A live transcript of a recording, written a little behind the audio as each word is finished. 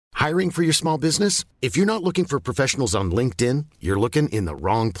Hiring for your small business? If you're not looking for professionals on LinkedIn, you're looking in the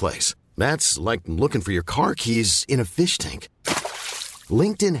wrong place. That's like looking for your car keys in a fish tank.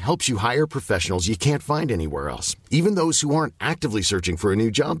 LinkedIn helps you hire professionals you can't find anywhere else, even those who aren't actively searching for a new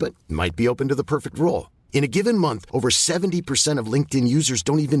job but might be open to the perfect role. In a given month, over 70% of LinkedIn users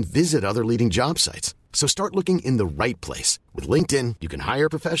don't even visit other leading job sites. So start looking in the right place. With LinkedIn, you can hire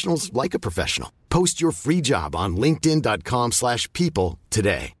professionals like a professional. Post your free job on linkedin.com/people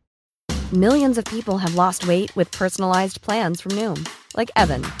today. Millions of people have lost weight with personalized plans from Noom. Like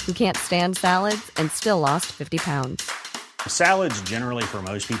Evan, who can't stand salads and still lost 50 pounds. Salads generally for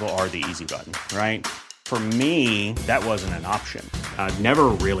most people are the easy button, right? For me, that wasn't an option. I never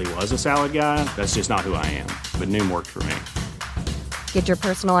really was a salad guy. That's just not who I am. But Noom worked for me. Get your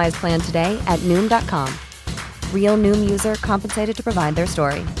personalized plan today at Noom.com. Real Noom user compensated to provide their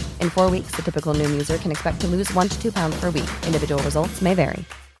story. In 4 weeks, the typical Noom user can expect to lose 1 to 2 pounds per week. Individual results may vary.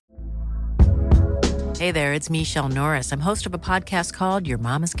 Hey there, it's Michelle Norris. I'm host of a podcast called Your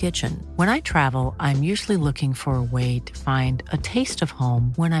Mama's Kitchen. When I travel, I'm usually looking for a way to find a taste of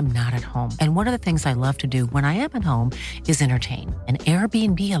home when I'm not at home. And one of the things I love to do when I am at home is entertain. And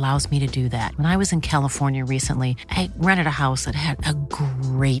Airbnb allows me to do that. When I was in California recently, I rented a house that had a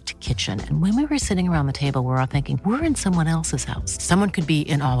great kitchen. And when we were sitting around the table, we're all thinking, we're in someone else's house. Someone could be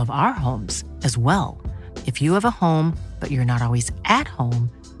in all of our homes as well. If you have a home, but you're not always at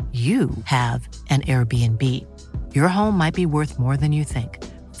home, you have an Airbnb. Your home might be worth more than you think.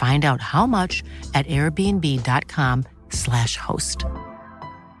 Find out how much at airbnb.com/host.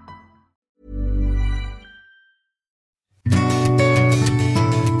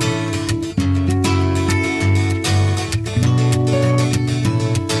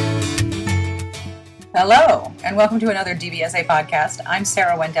 Hello, and welcome to another DBSA podcast. I'm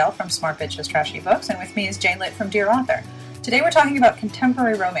Sarah Wendell from Smart Bitches Trashy Books, and with me is Jane Litt from Dear Author. Today we're talking about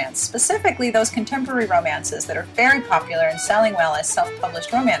contemporary romance, specifically those contemporary romances that are very popular and selling well as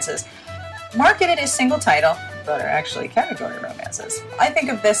self-published romances, marketed as single title, but are actually category romances. I think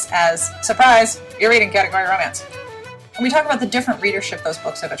of this as, surprise, you're reading category romance. And we talk about the different readership those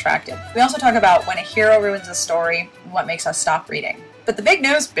books have attracted. We also talk about when a hero ruins a story and what makes us stop reading. But the big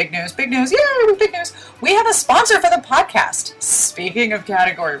news, yay, big news, we have a sponsor for the podcast. Speaking of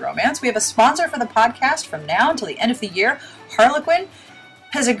category romance, we have a sponsor for the podcast from now until the end of the year. Harlequin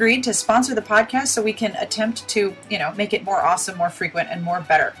has agreed to sponsor the podcast so we can attempt to, make it more awesome, more frequent, and more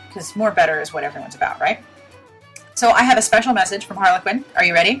better, because more better is what everyone's about, right? So I have a special message from Harlequin. Are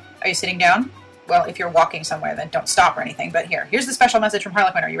you ready? Are you sitting down? Well, if you're walking somewhere, then don't stop or anything, but here's the special message from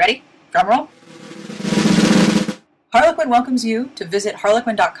Harlequin. Are you ready? Drum roll. Harlequin welcomes you to visit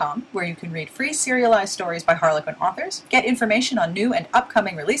harlequin.com, where you can read free serialized stories by Harlequin authors, get information on new and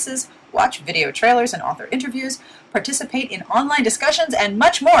upcoming releases, watch video trailers and author interviews, participate in online discussions, and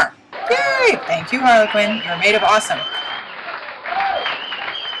much more. Yay! Thank you, Harlequin. You're made of awesome.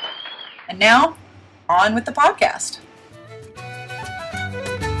 And now, on with the podcast.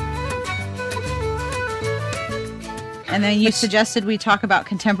 And then you suggested we talk about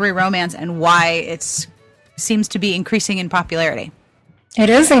contemporary romance and why it seems to be increasing in popularity. It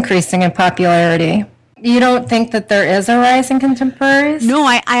is increasing in popularity. You don't think that there is a rise in contemporaries? No,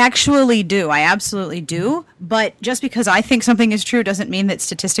 I actually do. I absolutely do. But just because I think something is true doesn't mean that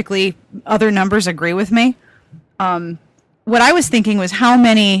statistically other numbers agree with me. What I was thinking was how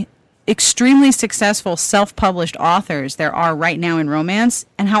many extremely successful self-published authors there are right now in romance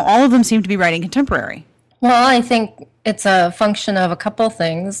and how all of them seem to be writing contemporary. Well, I think it's a function of a couple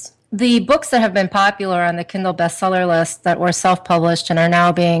things. The books that have been popular on the Kindle bestseller list that were self-published and are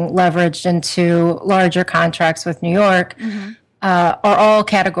now being leveraged into larger contracts with New York are all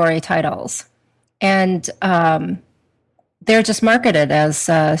category titles. And they're just marketed as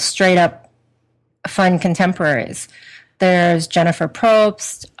straight-up fun contemporaries. There's Jennifer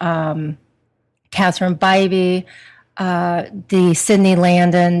Probst, Catherine Bybee, the Sydney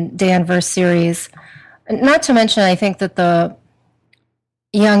Landon Danvers series. Not to mention, I think that the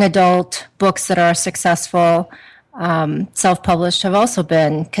young adult books that are successful, self-published, have also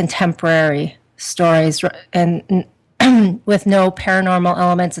been contemporary stories and with no paranormal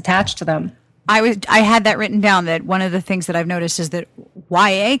elements attached to them. I had that written down, that one of the things that I've noticed is that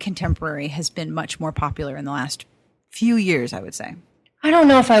YA contemporary has been much more popular in the last few years, I would say. I don't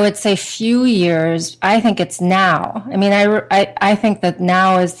know if I would say few years. I think it's now. I mean, I think that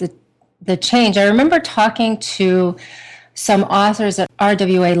now is the change. I remember talking to some authors at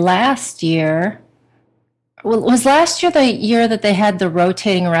RWA last year. Well, was last year the year that they had the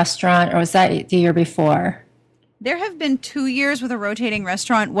rotating restaurant, or was that the year before? There have been 2 years with a rotating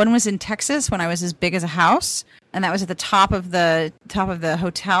restaurant. One was in Texas when I was as big as a house. and that was at the top of the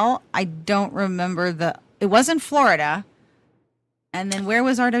hotel. I don't remember it was in Florida. And then where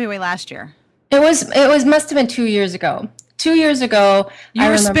was RWA last year? It must have been 2 years ago. 2 years ago, you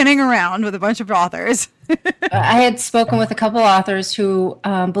were spinning around with a bunch of authors. I had spoken with a couple authors who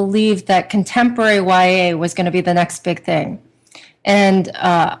believed that contemporary YA was going to be the next big thing. And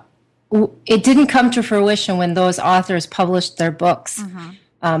it didn't come to fruition when those authors published their books.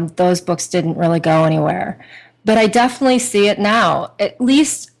 Mm-hmm. Those books didn't really go anywhere. But I definitely see it now. At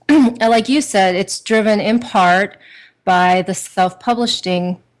least, like you said, it's driven in part by the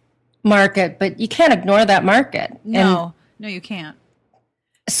self-publishing market, but you can't ignore that market. No, you can't.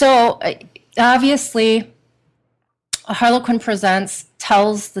 So obviously, Harlequin Presents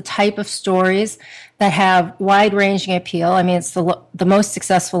tells the type of stories that have wide-ranging appeal. I mean, it's the most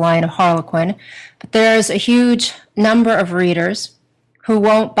successful line of Harlequin, but there's a huge number of readers who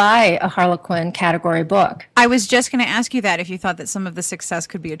won't buy a Harlequin category book. I was just going to ask you that, if you thought that some of the success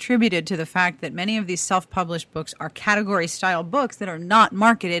could be attributed to the fact that many of these self-published books are category-style books that are not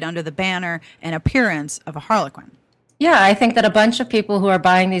marketed under the banner and appearance of a Harlequin. Yeah, I think that a bunch of people who are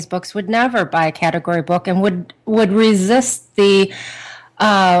buying these books would never buy a category book and would resist the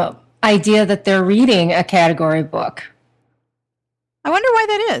idea that they're reading a category book. I wonder why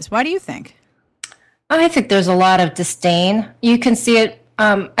that is. Why do you think? I think there's a lot of disdain. You can see it.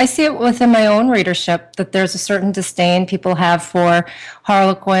 I see it within my own readership that there's a certain disdain people have for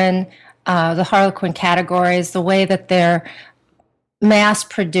Harlequin, the Harlequin categories, the way that they're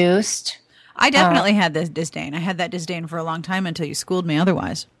mass-produced. I definitely had this disdain. I had that disdain for a long time until you schooled me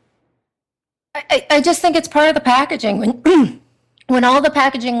otherwise. I just think it's part of the packaging. When all the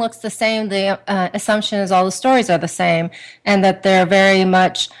packaging looks the same, the assumption is all the stories are the same, and that they're very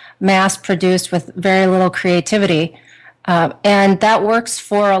much mass-produced with very little creativity. And that works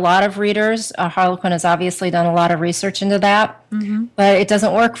for a lot of readers. Harlequin has obviously done a lot of research into that, but it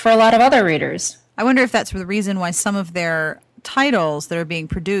doesn't work for a lot of other readers. I wonder if that's the reason why some of their titles that are being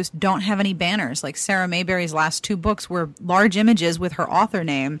produced don't have any banners. Like Sarah Mayberry's last two books were large images with her author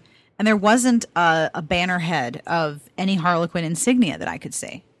name, and there wasn't a banner head of any Harlequin insignia that I could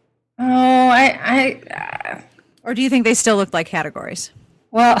see. Or do you think they still look like categories?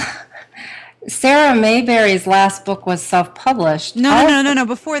 Well, Sarah Mayberry's last book was self-published. No.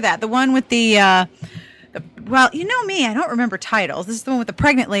 Before that, the one with the well, you know me, I don't remember titles. This is the one with the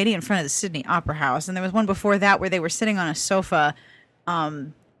pregnant lady in front of the Sydney Opera House, and there was one before that where they were sitting on a sofa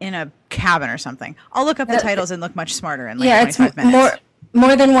in a cabin or something. I'll look up the titles and look much smarter in 25 minutes.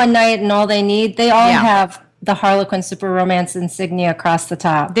 More Than One Night and All They Need. They all have the Harlequin Super Romance insignia across the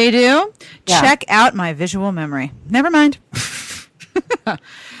top. They do? Yeah. Check out my visual memory. Never mind.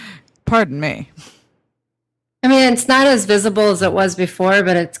 Pardon me. I mean, it's not as visible as it was before,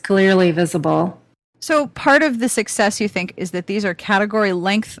 but it's clearly visible. So part of the success, you think, is that these are category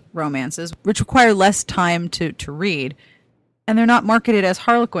length romances, which require less time to read, and they're not marketed as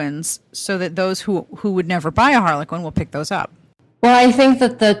Harlequins, so that those who would never buy a Harlequin will pick those up. Well, I think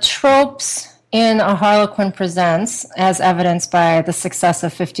that the tropes in A Harlequin Presents, as evidenced by the success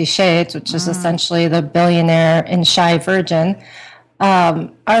of 50 Shades, which is essentially the billionaire and shy virgin,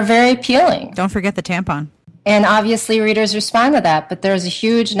 are very appealing. Don't forget the tampon. And obviously readers respond to that, but there's a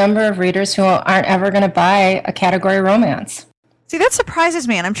huge number of readers who aren't ever going to buy a category romance. See, that surprises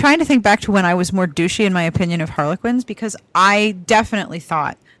me, and I'm trying to think back to when I was more douchey in my opinion of Harlequins, because I definitely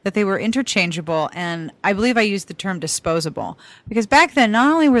thought that they were interchangeable, and I believe I used the term disposable, because back then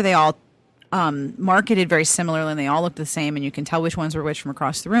not only were they all marketed very similarly and they all looked the same and you can tell which ones were which from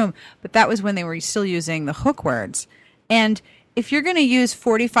across the room, but that was when they were still using the hook words. And if you're going to use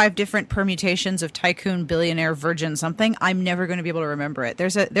 45 different permutations of tycoon, billionaire, virgin, something, I'm never going to be able to remember it.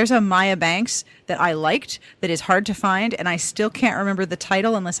 There's a Maya Banks that I liked that is hard to find, and I still can't remember the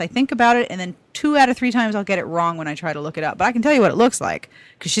title unless I think about it, and then 2 out of 3 times I'll get it wrong when I try to look it up. But I can tell you what it looks like,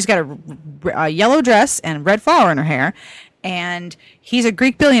 because she's got a yellow dress and red flower in her hair, and he's a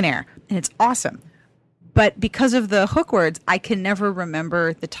Greek billionaire, and it's awesome. But because of the hook words, I can never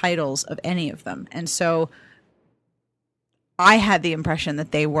remember the titles of any of them, and so I had the impression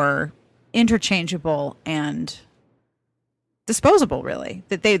that they were interchangeable and disposable, really.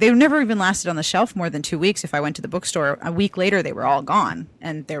 That they never even lasted on the shelf more than 2 weeks. If I went to the bookstore, a week later, they were all gone,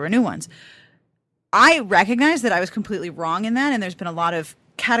 and there were new ones. I recognize that I was completely wrong in that, and there's been a lot of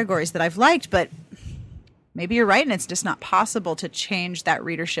categories that I've liked, but maybe you're right, and it's just not possible to change that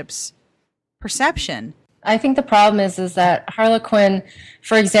readership's perception. I think the problem is that Harlequin,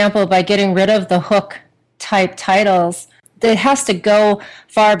 for example, by getting rid of the hook-type titles, it has to go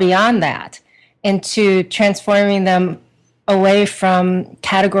far beyond that into transforming them away from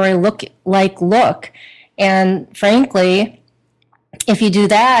category look. And frankly, if you do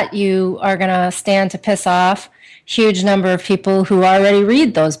that, you are going to stand to piss off huge number of people who already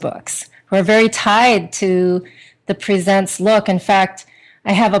read those books, who are very tied to the presents look. In fact,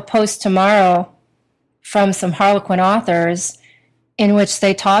 I have a post tomorrow from some Harlequin authors in which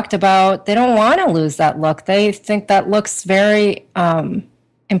they talked about they don't want to lose that look. They think that looks very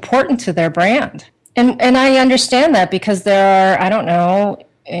important to their brand. And I understand that because there are, I don't know,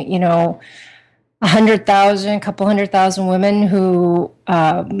 100,000, a couple 100,000 women who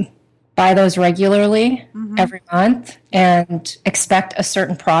buy those regularly every month and expect a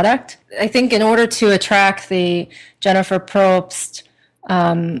certain product. I think in order to attract the Jennifer Probst,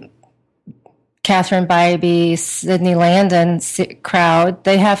 Catherine Bybee, Sydney Landon crowd,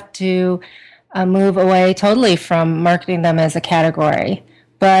 they have to move away totally from marketing them as a category.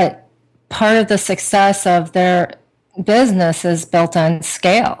 But part of the success of their business is built on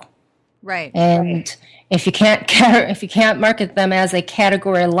scale. Right. And if you can't market them as a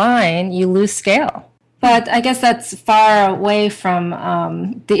category line, you lose scale. But I guess that's far away from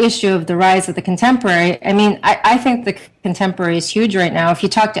the issue of the rise of the contemporary. I mean, I think the contemporary is huge right now. If you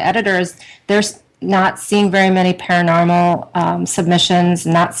talk to editors, they're not seeing very many paranormal submissions,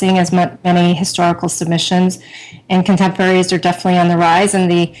 not seeing as many historical submissions, and contemporaries are definitely on the rise.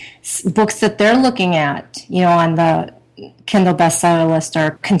 And the books that they're looking at, on the Kindle bestseller list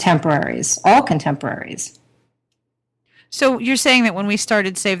are contemporaries, all contemporaries. So you're saying that when we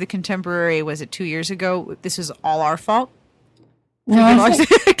started Save the Contemporary, was it 2 years ago, this is all our fault? No,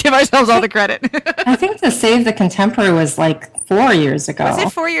 Give ourselves all the credit. I think the Save the Contemporary was like 4 years ago. Was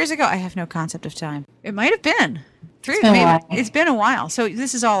it 4 years ago? I have no concept of time. It might have been. It's been a while. So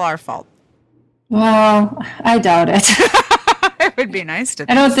this is all our fault. Well, I doubt it. It would be nice to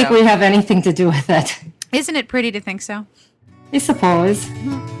think I don't think we have anything to do with it. Isn't it pretty to think so? I suppose.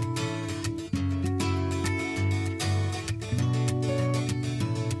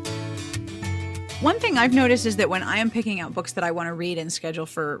 One thing I've noticed is that when I am picking out books that I want to read and schedule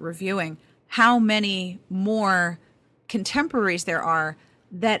for reviewing, how many more contemporaries there are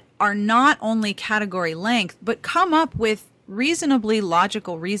that are not only category length, but come up with reasonably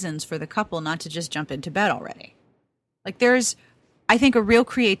logical reasons for the couple not to just jump into bed already. Like there's, I think, a real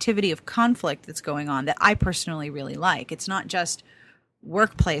creativity of conflict that's going on that I personally really like. It's not just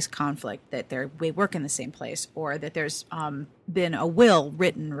workplace conflict that we work in the same place, or that there's been a will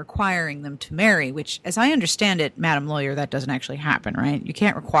written requiring them to marry, which, as I understand it, Madam Lawyer, that doesn't actually happen, right? You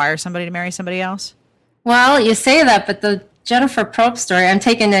can't require somebody to marry somebody else? Well, you say that, but the Jennifer Probst story, I'm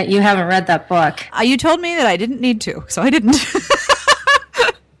taking it you haven't read that book. You told me that I didn't need to, so I didn't.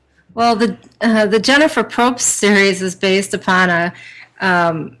 Well, the Jennifer Probst series is based upon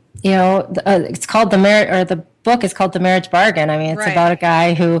it's called the book is called The Marriage Bargain. I mean, it's about a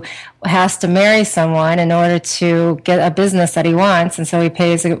guy who has to marry someone in order to get a business that he wants, and so he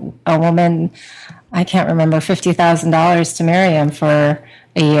pays a woman, I can't remember, $50,000 to marry him for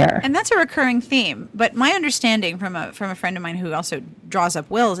a year. And that's a recurring theme. But my understanding from a friend of mine who also draws up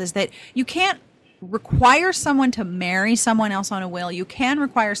wills is that you can't require someone to marry someone else on a will. You can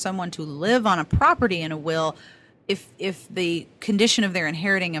require someone to live on a property in a will if the condition of their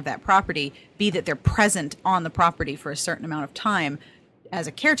inheriting of that property be that they're present on the property for a certain amount of time as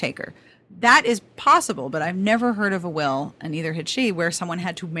a caretaker. That is possible, but I've never heard of a will, and neither had she, where someone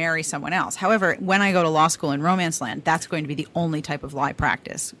had to marry someone else. However, when I go to law school in romance land, that's going to be the only type of law I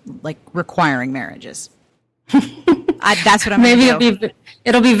practice, like requiring marriages. That's what I'm going to do.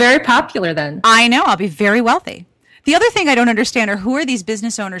 It'll be very popular then. I know. I'll be very wealthy. The other thing I don't understand are who are these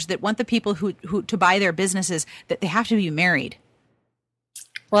business owners that want the people who to buy their businesses that they have to be married?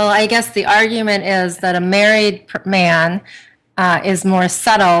 Well, I guess the argument is that a married man is more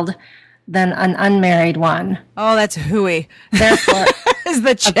settled than an unmarried one. Oh, that's hooey. Therefore, is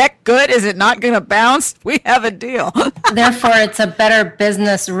the check good? Is it not going to bounce? We have a deal. Therefore, it's a better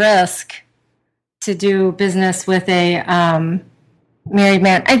business risk to do business with a married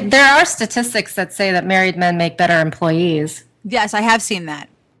man. There are statistics that say that married men make better employees. Yes, I have seen that.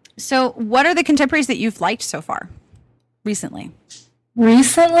 So what are the contemporaries that you've liked so far recently?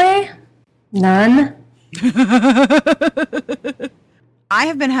 Recently? None. I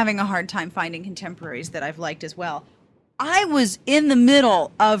have been having a hard time finding contemporaries that I've liked as well. I was in the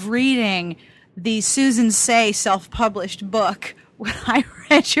middle of reading the Susan Say self-published book when I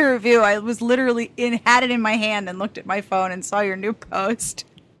read your review. I was literally had it in my hand and looked at my phone and saw your new post.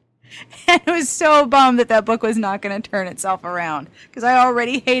 And I was so bummed that book was not going to turn itself around because I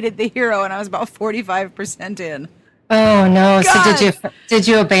already hated the hero and I was about 45% in. Oh no! God. So did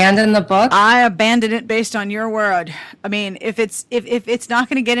you abandon the book? I abandoned it based on your word. I mean, if it's not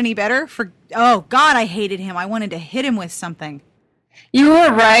going to get any better, oh God, I hated him. I wanted to hit him with something. You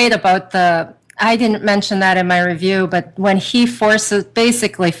were right about I didn't mention that in my review, but when he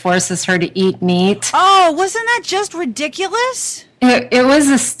basically forces her to eat meat. Oh, wasn't that just ridiculous? It was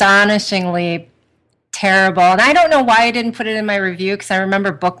astonishingly terrible. And I don't know why I didn't put it in my review, because I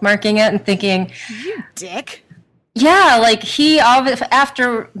remember bookmarking it and thinking, you dick. Yeah, like he,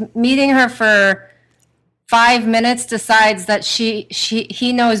 after meeting her for 5 minutes, decides that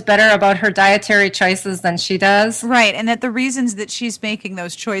he knows better about her dietary choices than she does. Right, and that the reasons that she's making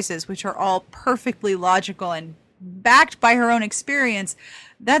those choices, which are all perfectly logical and backed by her own experience,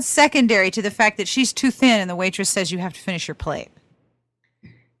 that's secondary to the fact that she's too thin and the waitress says you have to finish your plate.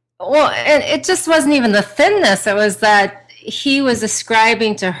 Well, and it just wasn't even the thinness. It was that he was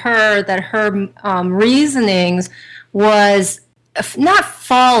ascribing to her that her reasonings was not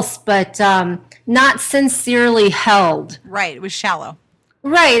false, but not sincerely held. Right, it was shallow.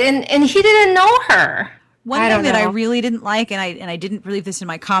 Right, and he didn't know her. One thing that I really didn't like, and I didn't leave this in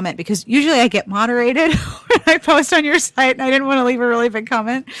my comment, because usually I get moderated when I post on your site, and I didn't want to leave a really big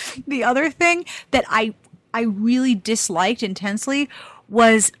comment. The other thing that I really disliked intensely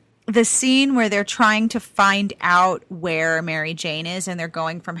was the scene where they're trying to find out where Mary Jane is, and they're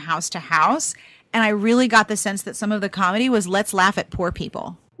going from house to house. And I really got the sense that some of the comedy was, let's laugh at poor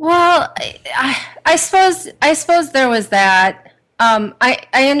people. Well, I suppose there was that.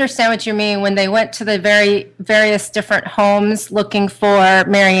 I understand what you mean when they went to the various different homes looking for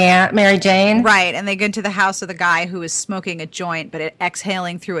Mary Jane. Right, and they get to the house of the guy who was smoking a joint, but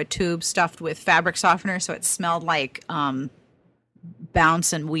exhaling through a tube stuffed with fabric softener, so it smelled like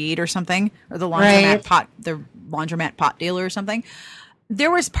bounce and weed or something, or the laundromat pot dealer or something. There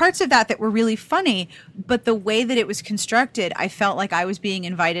was parts of that were really funny, but the way that it was constructed, I felt like I was being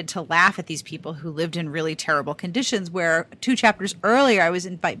invited to laugh at these people who lived in really terrible conditions, where 2 chapters earlier I was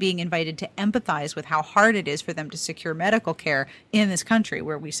being invited to empathize with how hard it is for them to secure medical care in this country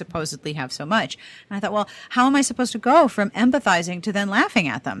where we supposedly have so much. And I thought, well, how am I supposed to go from empathizing to then laughing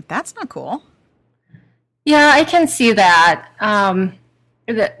at them? That's not cool. Yeah, I can see that.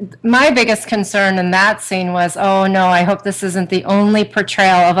 My biggest concern in that scene was, oh no, I hope this isn't the only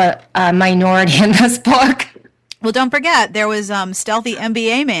portrayal of a minority in this book. Well, don't forget, there was stealthy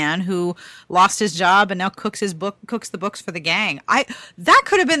MBA man who lost his job and now cooks the books for the gang. That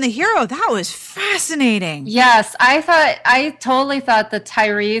could have been the hero. That was fascinating. Yes, I totally thought that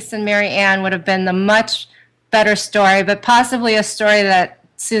Tyrese and Mary Ann would have been the much better story, but possibly a story that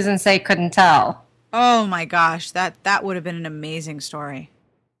Susan Say couldn't tell. Oh my gosh, that would have been an amazing story.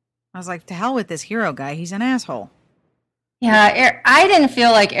 I was like, to hell with this hero guy. He's an asshole. Yeah, I didn't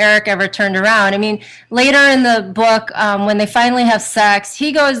feel like Eric ever turned around. I mean, later in the book, when they finally have sex,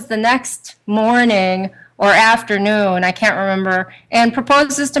 he goes the next morning or afternoon, I can't remember, and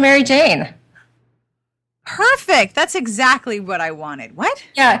proposes to Mary Jane. Perfect. That's exactly what I wanted. What?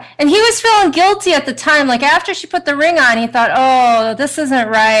 Yeah, and he was feeling guilty at the time. Like, after she put the ring on, he thought, oh, this isn't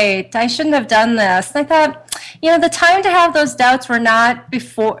right. I shouldn't have done this. And I thought, the time to have those doubts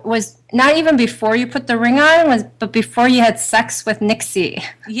was not even before you put the ring on, but before you had sex with Nixie.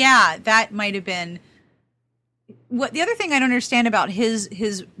 Yeah, that might have been. What the other thing I don't understand about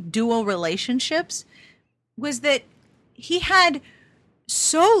his dual relationships was that he had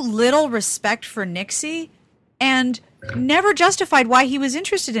so little respect for Nixie and never justified why he was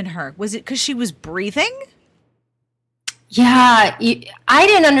interested in her. Was it because she was breathing? Yeah, I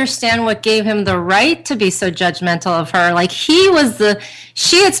didn't understand what gave him the right to be so judgmental of her. Like, she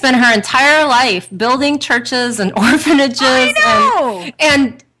had spent her entire life building churches and orphanages. I know!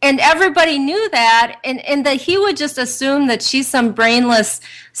 And everybody knew that, and that he would just assume that she's some brainless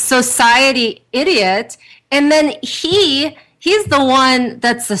society idiot. And then he's the one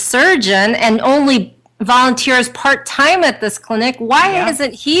that's a surgeon and only volunteers part-time at this clinic. Why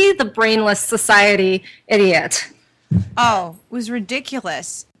isn't he the brainless society idiot? Oh, it was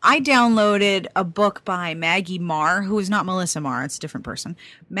ridiculous. I downloaded a book by Maggie Marr, who is not Melissa Marr. It's a different person.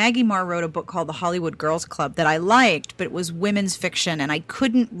 Maggie Marr wrote a book called The Hollywood Girls Club that I liked, but it was women's fiction, and it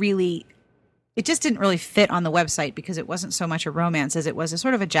just didn't really fit on the website because it wasn't so much a romance as it was a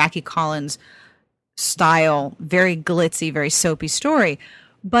sort of a Jackie Collins style, very glitzy, very soapy story.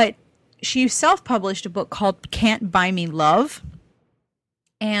 But she self-published a book called Can't Buy Me Love,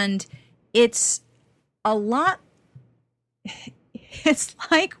 and it's a lot. It's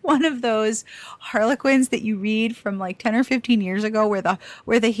like one of those Harlequins that you read from like 10 or 15 years ago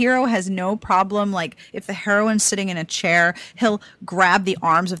where the hero has no problem. Like if the heroine's sitting in a chair, he'll grab the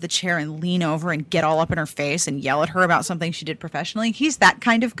arms of the chair and lean over and get all up in her face and yell at her about something she did professionally. He's that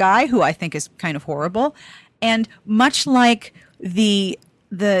kind of guy who I think is kind of horrible. And much like the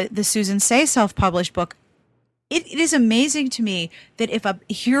Susan Say self-published book, it is amazing to me that if a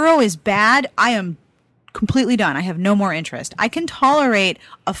hero is bad, I am completely done. I have no more interest. I can tolerate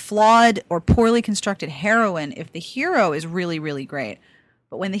a flawed or poorly constructed heroine if the hero is really, really great.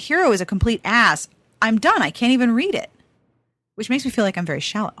 But when the hero is a complete ass, I'm done. I can't even read it, which makes me feel like I'm very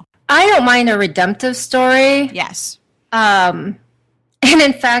shallow. I don't mind a redemptive story. Yes. And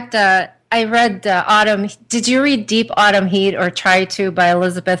in fact, I read Autumn. Did you read Deep Autumn Heat or Try to by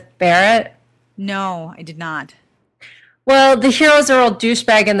Elizabeth Barrett? No, I did not. Well, the hero's a real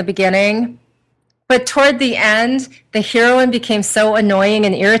douchebag in the beginning. But toward the end, the heroine became so annoying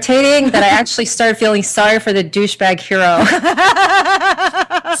and irritating that I actually started feeling sorry for the douchebag hero.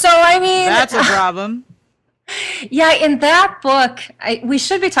 So, I mean... That's a problem. Yeah, in that book, we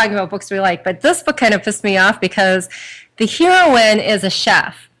should be talking about books we like, but this book kind of pissed me off because the heroine is a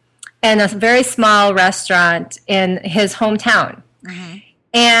chef in a very small restaurant in his hometown. Mm-hmm.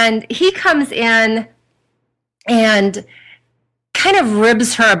 And he comes in and kind of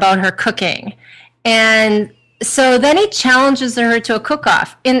ribs her about her cooking. And so then he challenges her to a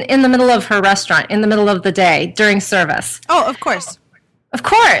cook-off in the middle of her restaurant, in the middle of the day, during service. Oh, of course. Of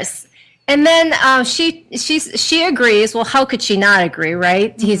course. And then she agrees. Well, how could she not agree,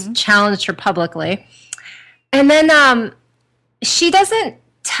 right? Mm-hmm. He's challenged her publicly. And then she doesn't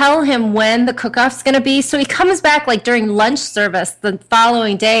tell him when the cook-off's going to be. So he comes back like during lunch service the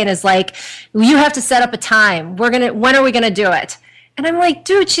following day and is like, you have to set up a time. When are we going to do it? And I'm like,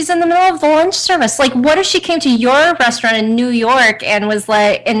 dude, she's in the middle of the lunch service. Like, what if she came to your restaurant in New York and was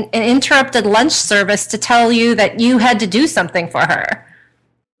like, and interrupted lunch service to tell you that you had to do something for her?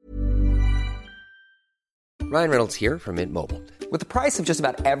 Ryan Reynolds here from Mint Mobile. With the price of just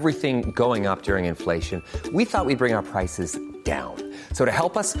about everything going up during inflation, we thought we'd bring our prices down. So to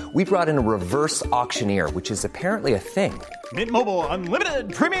help us, we brought in a reverse auctioneer, which is apparently a thing. Mint Mobile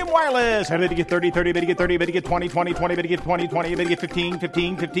Unlimited Premium Wireless. How to get 30, 30, bit to get 30, bit to get 20, 20, 20, bit to get 20, 20, bit to get 15,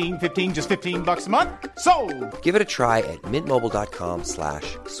 15, 15, 15, just $15 a month? Sold! Give it a try at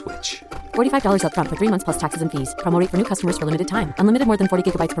mintmobile.com/switch. $45 up front for 3 months plus taxes and fees. Promo rate for new customers for limited time. Unlimited more than 40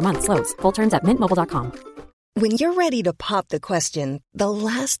 gigabytes per month. Slows full terms at mintmobile.com. When you're ready to pop the question, the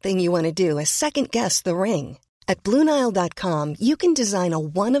last thing you want to do is second-guess the ring. At BlueNile.com, you can design a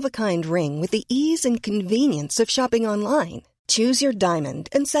one-of-a-kind ring with the ease and convenience of shopping online. Choose your diamond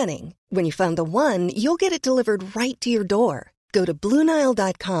and setting. When you find the one, you'll get it delivered right to your door. Go to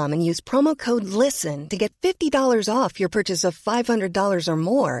BlueNile.com and use promo code LISTEN to get $50 off your purchase of $500 or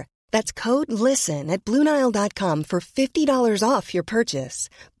more. That's code LISTEN at BlueNile.com for $50 off your purchase.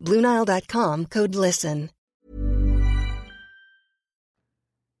 BlueNile.com, code LISTEN.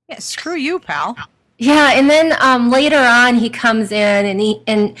 Yeah, screw you, pal. Yeah, and then later on he comes in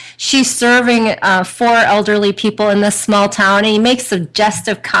and she's serving 4 elderly people in this small town, and he makes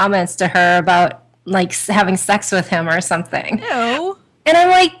suggestive comments to her about like having sex with him or something. Ew. And I'm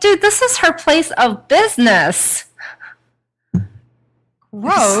like, dude, this is her place of business.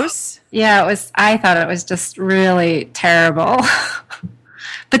 Gross. Yeah, I thought it was just really terrible.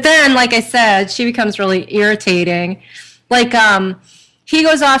 But then, like I said, she becomes really irritating. Like, he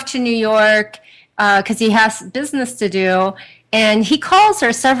goes off to New York because he has business to do, and he calls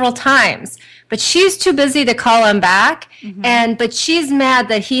her several times, but she's too busy to call him back. Mm-hmm. But she's mad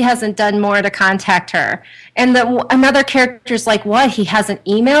that he hasn't done more to contact her. And another character's like, "What? He hasn't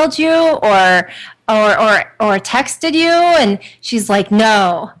emailed you or texted you?" And she's like,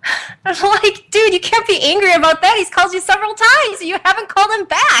 "No." I'm like, dude, you can't be angry about that. He's called you several times, and you haven't called him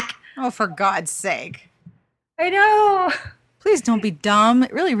back. Oh, for God's sake! I know. Please don't be dumb.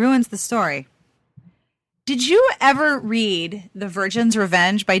 It really ruins the story. Did you ever read The Virgin's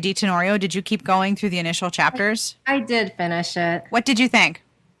Revenge by Dee Tenorio? Did you keep going through the initial chapters? I did finish it. What did you think?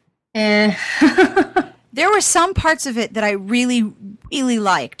 There were some parts of it that I really, really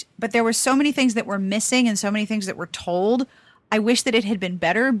liked, but there were so many things that were missing and so many things that were told. I wish that it had been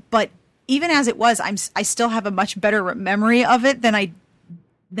better, but even as it was, I still have a much better memory of it than I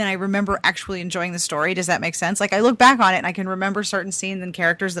remember actually enjoying the story. Does that make sense? Like, I look back on it and I can remember certain scenes and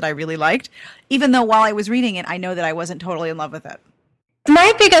characters that I really liked, even though while I was reading it, I know that I wasn't totally in love with it.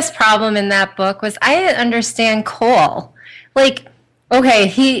 My biggest problem in that book was I didn't understand Cole. Like, okay,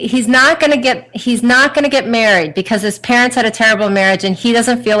 he's not gonna get married because his parents had a terrible marriage and he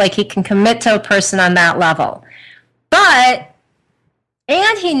doesn't feel like he can commit to a person on that level. But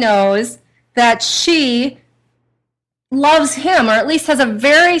And he knows that she loves him, or at least has a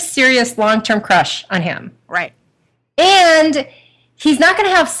very serious long-term crush on him. Right. And he's not going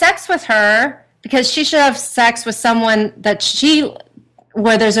to have sex with her because she should have sex with someone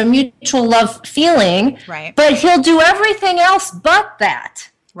where there's a mutual love feeling. Right. But he'll do everything else but that.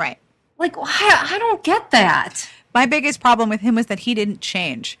 Right. Like, I don't get that. My biggest problem with him was that he didn't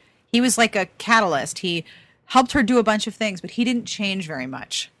change. He was like a catalyst. He helped her do a bunch of things, but he didn't change very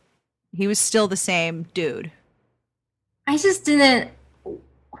much. He was still the same dude. It just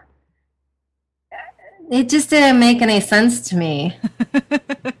didn't make any sense to me.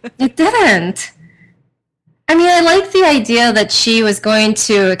 It didn't. I mean, I like the idea that she was going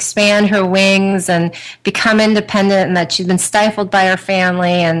to expand her wings and become independent, and that she'd been stifled by her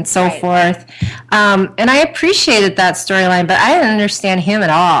family and so forth. And I appreciated that storyline, but I didn't understand him at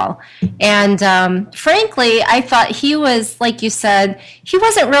all. And frankly, I thought he was, like you said, he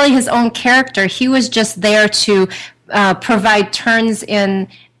wasn't really his own character. He was just there to provide turns in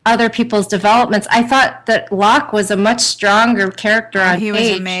other people's developments. I thought that Locke was a much stronger character on He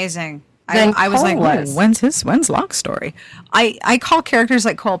page. was amazing. I was like, when's Locke's story? I call characters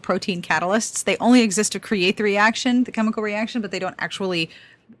like Cole protein catalysts. They only exist to create the reaction, the chemical reaction, but they don't actually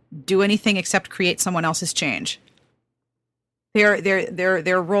do anything except create someone else's change.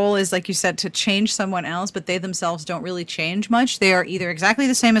 Their role is, like you said, to change someone else, but they themselves don't really change much. They are either exactly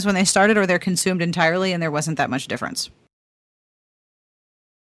the same as when they started, or they're consumed entirely, and there wasn't that much difference.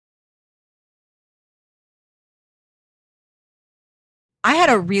 I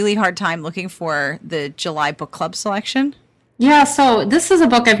had a really hard time looking for the July book club selection. Yeah, so this is a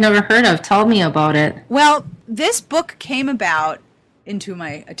book I've never heard of. Tell me about it. Well, this book came about into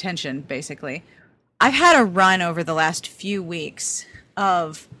my attention, basically. I've had a run over the last few weeks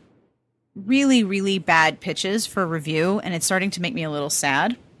of really, really bad pitches for review, and it's starting to make me a little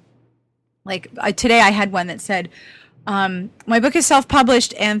sad. Like, today I had one that said, my book is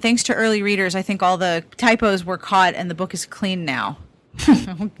self-published, and thanks to early readers, I think all the typos were caught, and the book is clean now.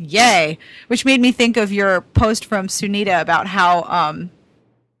 Yay. Which made me think of your post from Sunita about how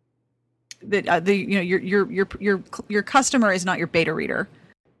your customer is not your beta reader.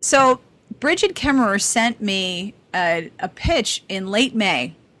 So Bridget Kemmerer sent me a pitch in late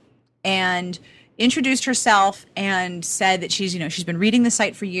May and introduced herself and said that she's been reading the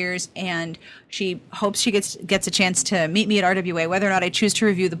site for years, and she hopes she gets a chance to meet me at RWA, whether or not I choose to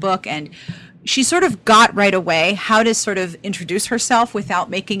review the book. And she sort of got right away how to sort of introduce herself without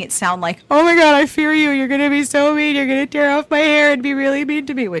making it sound like, oh my God, I fear you. You're going to be so mean. You're going to tear off my hair and be really mean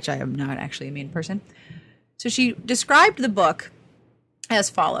to me, which I am not actually a mean person. So she described the book as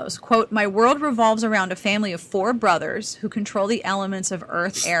follows, quote, "My world revolves around a family of 4 brothers who control the elements of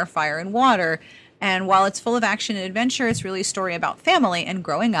earth, air, fire, and water. And while it's full of action and adventure, it's really a story about family and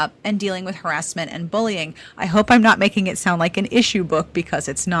growing up and dealing with harassment and bullying. I hope I'm not making it sound like an issue book, because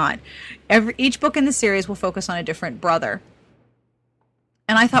it's not. Each book in the series will focus on a different brother."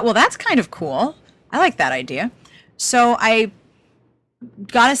 And I thought, well, that's kind of cool. I like that idea. So I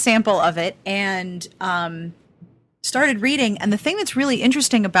got a sample of it and started reading. And the thing that's really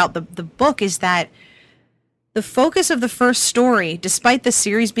interesting about the book is that the focus of the first story, despite the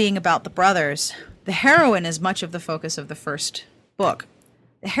series being about the brothers, the heroine is much of the focus of the first book.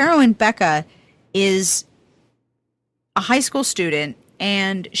 The heroine, Becca, is a high school student,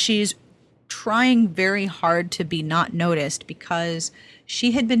 and she's trying very hard to be not noticed because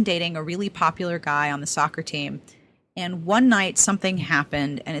she had been dating a really popular guy on the soccer team. And one night something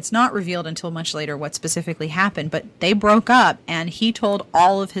happened, and it's not revealed until much later what specifically happened, but they broke up, and he told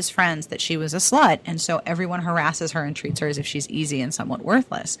all of his friends that she was a slut, and so everyone harasses her and treats her as if she's easy and somewhat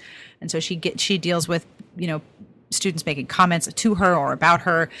worthless. And so she deals with, students making comments to her or about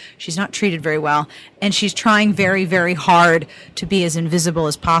her. She's not treated very well, and she's trying very, very hard to be as invisible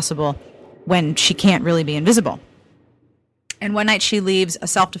as possible when she can't really be invisible. And one night she leaves a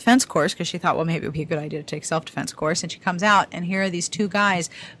self-defense course because she thought, well, maybe it would be a good idea to take a self-defense course. And she comes out, and here are these 2 guys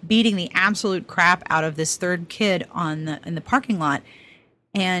beating the absolute crap out of this third kid in the parking lot.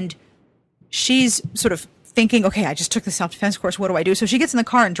 And she's sort of thinking, okay, I just took the self-defense course. What do I do? So she gets in the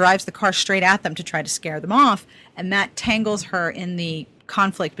car and drives the car straight at them to try to scare them off. And that tangles her in the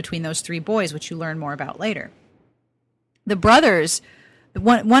conflict between those 3 boys, which you learn more about later. The brothers...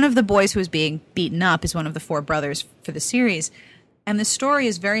 One of the boys who is being beaten up is one of the 4 brothers for the series. And the story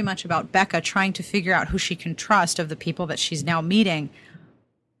is very much about Becca trying to figure out who she can trust of the people that she's now meeting.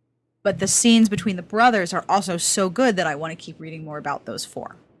 But the scenes between the brothers are also so good that I want to keep reading more about those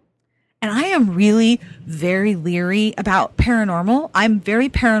 4. And I am really very leery about paranormal. I'm very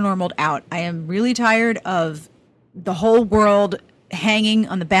paranormaled out. I am really tired of the whole world hanging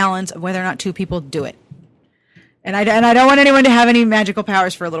on the balance of whether or not two people do it. And I don't want anyone to have any magical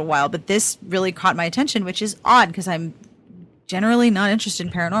powers for a little while, but this really caught my attention, which is odd because I'm generally not interested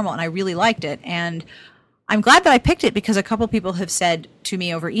in paranormal, and I really liked it. And I'm glad that I picked it because a couple people have said to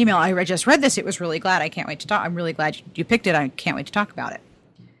me over email, I just read this. It was really glad. I can't wait to talk. I'm really glad you picked it. I can't wait to talk about it.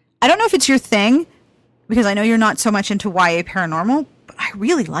 I don't know if it's your thing because I know you're not so much into YA paranormal, but I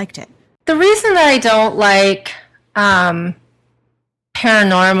really liked it. The reason that I don't like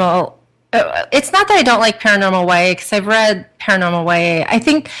paranormal, it's not that I don't like paranormal YA because I've read paranormal YA. I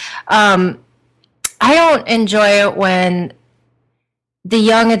think I don't enjoy it when the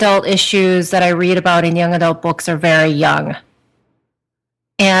young adult issues that I read about in young adult books are very young.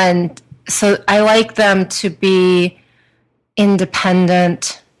 And so I like them to be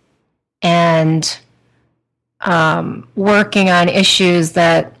independent and working on issues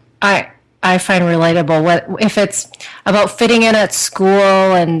that I find relatable. If it's about fitting in at school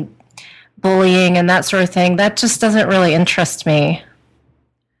and bullying and that sort of thing, that just doesn't really interest me.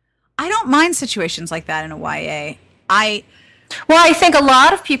 I don't mind situations like that in a YA. Well, I think a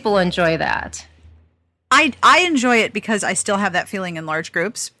lot of people enjoy that. I enjoy it because I still have that feeling in large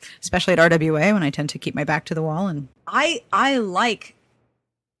groups, especially at RWA when I tend to keep my back to the wall. And I like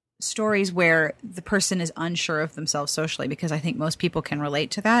stories where the person is unsure of themselves socially because I think most people can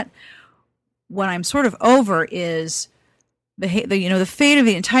relate to that. What I'm sort of over is the fate of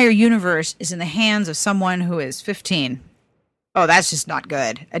the entire universe is in the hands of someone who is 15. Oh, that's just not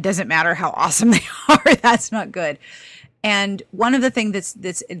good. It doesn't matter how awesome they are. That's not good. And one of the things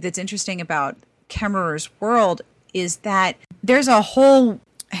that's interesting about Kemmerer's world is that there's a whole,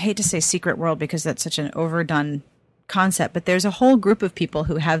 I hate to say secret world because that's such an overdone concept, but there's a whole group of people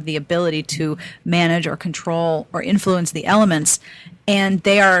who have the ability to manage or control or influence the elements, and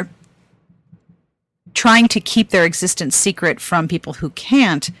they are trying to keep their existence secret from people who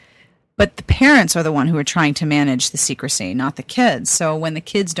can't, but the parents are the one who are trying to manage the secrecy, not the kids. So when the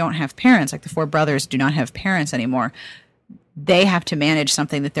kids don't have parents, like the four brothers do not have parents anymore, they have to manage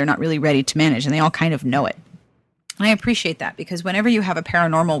something that they're not really ready to manage, and they all kind of know it. And I appreciate that because whenever you have a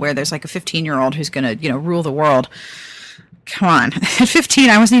paranormal where there's like a 15-year-old who's going to, rule the world, come on. At 15,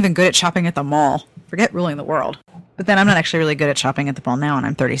 I wasn't even good at shopping at the mall. Forget ruling the world. But then I'm not actually really good at shopping at the mall now, and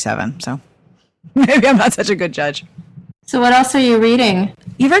I'm 37, so maybe I'm not such a good judge. So what else are you reading?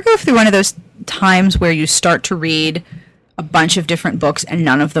 You ever go through one of those times where you start to read a bunch of different books and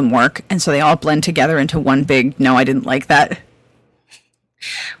none of them work, and so they all blend together into one big, no, I didn't like that?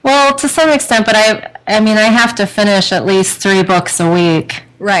 Well, to some extent, but I have to finish at least 3 books a week.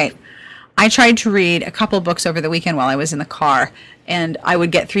 Right. I tried to read a couple books over the weekend while I was in the car, and I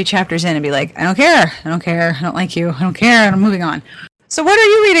would get 3 chapters in and be like, I don't care, I don't like you, I don't care, and I'm moving on. So what are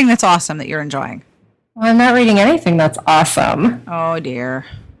you reading that's awesome that you're enjoying? Well, I'm not reading anything that's awesome. Oh, dear.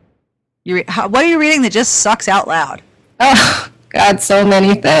 What are you reading that just sucks out loud? Oh, God, so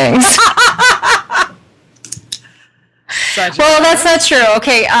many things. Well, that's not true.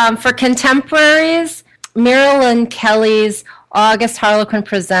 Okay, for contemporaries, Marilyn Kelly's August Harlequin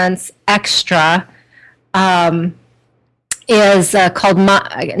Presents Extra is called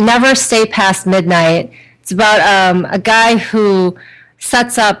Never Stay Past Midnight. It's about a guy who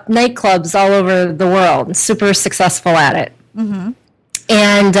sets up nightclubs all over the world, super successful at it. Mm-hmm.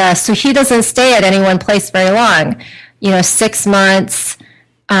 And so he doesn't stay at any one place very long. 6 months,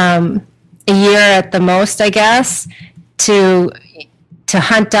 a year at the most, I guess, to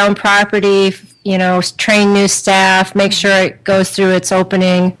hunt down property, train new staff, make sure it goes through its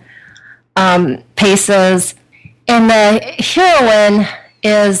opening paces. And the heroine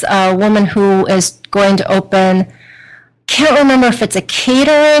is a woman who is going to open, can't remember if it's a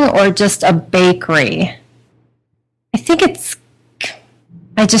catering or just a bakery.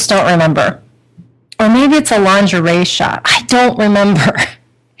 I just don't remember. Or maybe it's a lingerie shop. I don't remember.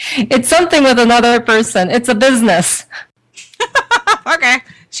 It's something with another person. It's a business. Okay,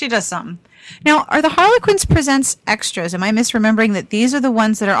 she does something. Now, are the Harlequins Presents Extras? Am I misremembering that these are the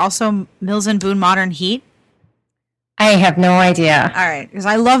ones that are also Mills and Boon Modern Heat? I have no idea. All right, because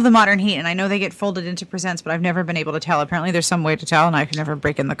I love the Modern Heat, and I know they get folded into Presents, but I've never been able to tell. Apparently, there's some way to tell, and I've never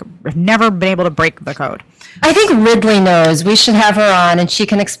been able to break the code. I think Ridley knows. We should have her on, and she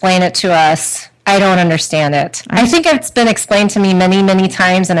can explain it to us. I don't understand it. I think it's been explained to me many, many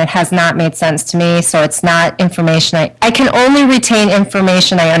times, and it has not made sense to me, so it's not information. I can only retain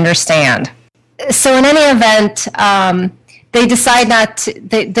information I understand. So in any event, they decide not to,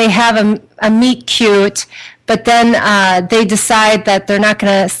 they have a meet cute, but then they decide that they're not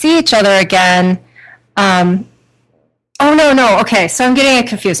going to see each other again. Oh, no. Okay, so I'm getting it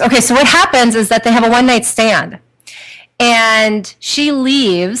confused. Okay, so what happens is that they have a one-night stand. And she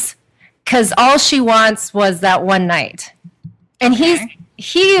leaves because all she wants was that one night. And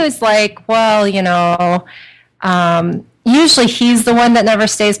he was like, well, usually he's the one that never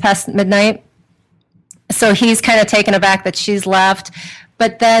stays past midnight. So he's kind of taken aback that she's left.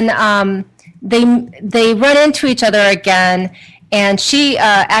 But then they run into each other again, and she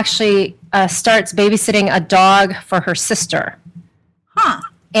actually starts babysitting a dog for her sister. Huh.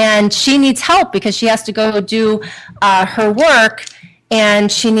 And she needs help because she has to go do her work,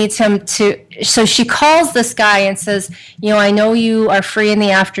 and she needs him to. So she calls this guy and says, I know you are free in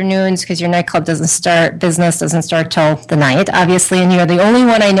the afternoons because your nightclub business doesn't start till the night, obviously, and you're the only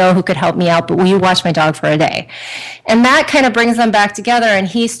one I know who could help me out, but will you watch my dog for a day? And that kind of brings them back together, and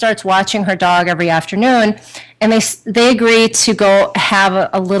he starts watching her dog every afternoon, and they agree to go have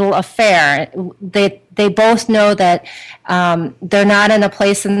a little affair. They both know that they're not in a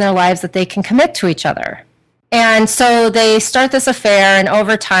place in their lives that they can commit to each other. And so they start this affair, and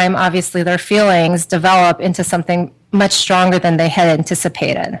over time, obviously, their feelings develop into something much stronger than they had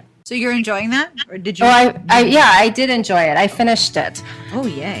anticipated. So you're enjoying that? Or did you? Oh, I did enjoy it. I finished it. Oh,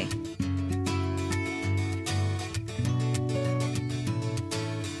 yay.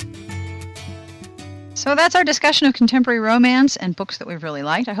 So that's our discussion of contemporary romance and books that we've really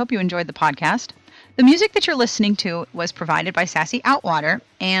liked. I hope you enjoyed the podcast. The music that you're listening to was provided by Sassy Outwater,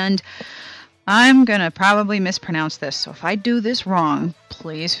 and I'm going to probably mispronounce this, so if I do this wrong,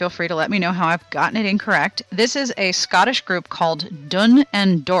 please feel free to let me know how I've gotten it incorrect. This is a Scottish group called Dun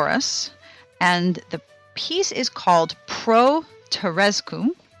and Doris, and the piece is called Pro Terescu,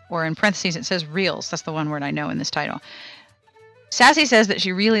 or in parentheses it says Reels. That's the one word I know in this title. Sassy says that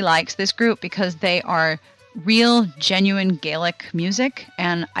she really likes this group because they are real, genuine Gaelic music,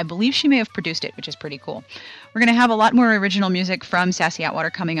 and I believe she may have produced it, which is pretty cool. We're going to have a lot more original music from Sassy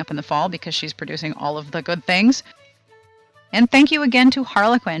Outwater coming up in the fall because she's producing all of the good things. And thank you again to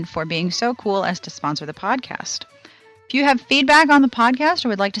Harlequin for being so cool as to sponsor the podcast. If you have feedback on the podcast or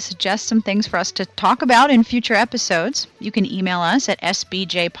would like to suggest some things for us to talk about in future episodes, you can email us at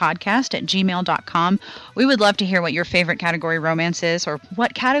sbjpodcast@gmail.com. We would love to hear what your favorite category romance is, or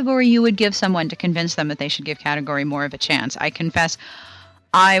what category you would give someone to convince them that they should give category more of a chance. I confess,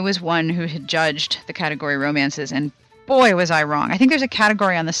 I was one who had judged the category romances, and boy was I wrong. I think there's a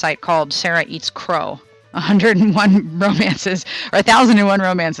category on the site called Sarah Eats Crow, 101 romances, or 1001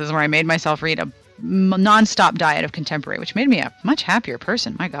 romances, where I made myself read a non-stop diet of contemporary, which made me a much happier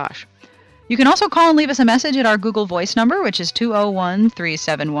person. My gosh. You can also call and leave us a message at our Google Voice number, which is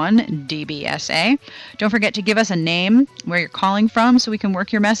 201-371-DBSA. Don't forget to give us a name, where you're calling from, so we can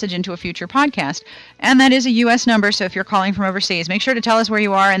work your message into a future podcast. And that is a U.S. number, so if you're calling from overseas, make sure to tell us where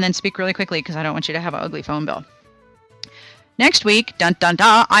you are and then speak really quickly, because I don't want you to have an ugly phone bill. Next week, dun dun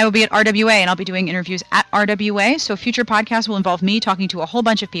dun, I will be at RWA, and I'll be doing interviews at RWA, so future podcasts will involve me talking to a whole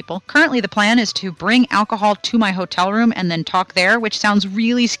bunch of people. Currently, the plan is to bring alcohol to my hotel room and then talk there, which sounds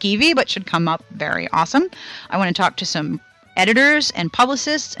really skeevy, but should come up very awesome. I want to talk to some editors and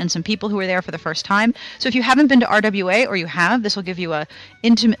publicists and some people who are there for the first time. So if you haven't been to RWA, or you have, this will give you an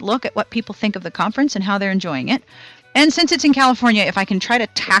intimate look at what people think of the conference and how they're enjoying it. And since it's in California, if I can try to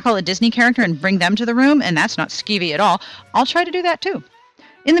tackle a Disney character and bring them to the room, and that's not skeevy at all, I'll try to do that too.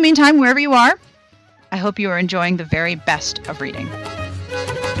 In the meantime, wherever you are, I hope you are enjoying the very best of reading.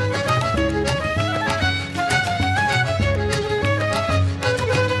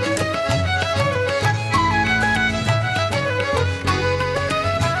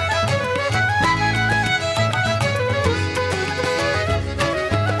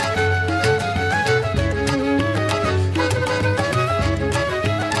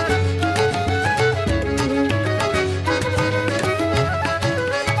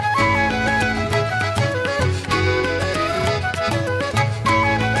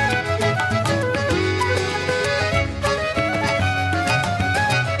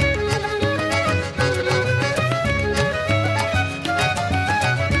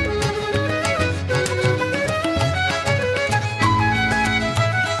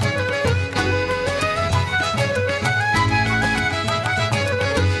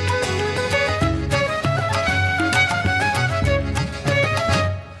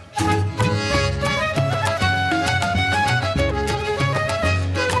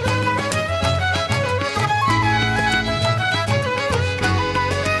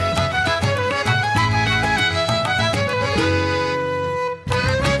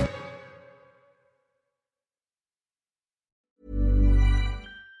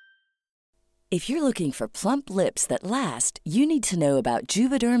 If you're looking for plump lips that last, you need to know about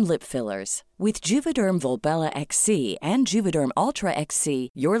Juvederm lip fillers. With Juvederm Volbella XC and Juvederm Ultra XC,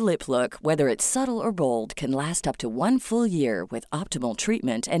 your lip look, whether it's subtle or bold, can last up to 1 full year with optimal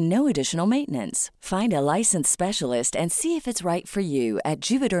treatment and no additional maintenance. Find a licensed specialist and see if it's right for you at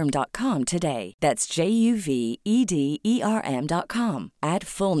Juvederm.com today. That's JUVEDERM.com. Add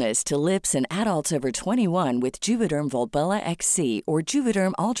fullness to lips in adults over 21 with Juvederm Volbella XC or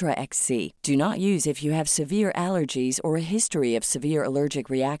Juvederm Ultra XC. Do not use if you have severe allergies or a history of severe allergic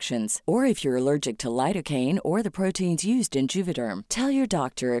reactions, or if you're allergic to lidocaine or the proteins used in Juvederm. Tell your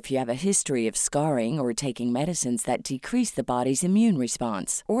doctor if you have a history of scarring or taking medicines that decrease the body's immune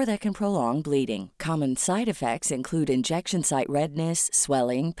response or that can prolong bleeding. Common side effects include injection site redness,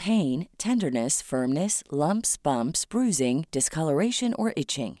 swelling, pain, tenderness, firmness, lumps, bumps, bruising, discoloration, or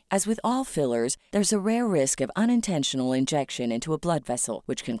itching. As with all fillers, there's a rare risk of unintentional injection into a blood vessel,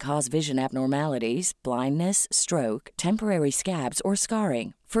 which can cause vision abnormalities, blindness, stroke, temporary scabs, or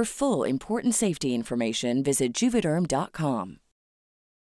scarring. For full, important safety information, visit Juvederm.com.